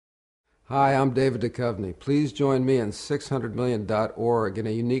Hi, I'm David Duchovny. Please join me in 600million.org in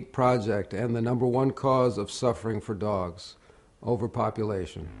a unique project and the number one cause of suffering for dogs,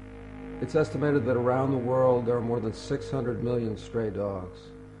 overpopulation. It's estimated that around the world there are more than 600 million stray dogs.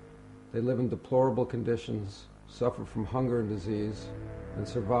 They live in deplorable conditions, suffer from hunger and disease, and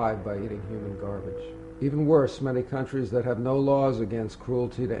survive by eating human garbage. Even worse, many countries that have no laws against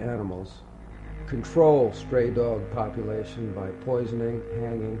cruelty to animals control stray dog population by poisoning,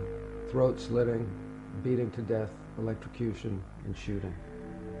 hanging, throat slitting, beating to death, electrocution, and shooting.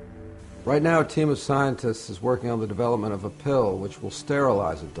 Right now, a team of scientists is working on the development of a pill which will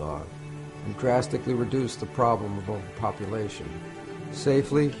sterilize a dog and drastically reduce the problem of overpopulation,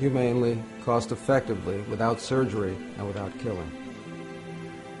 safely, humanely, cost-effectively, without surgery, and without killing.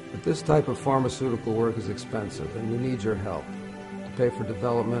 But this type of pharmaceutical work is expensive, and we need your help to pay for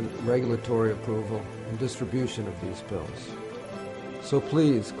development, regulatory approval, and distribution of these pills. So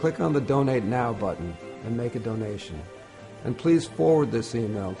please, click on the Donate Now button and make a donation. And please forward this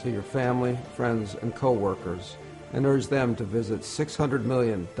email to your family, friends, and co-workers, and urge them to visit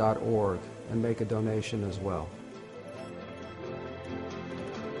 600million.org and make a donation as well.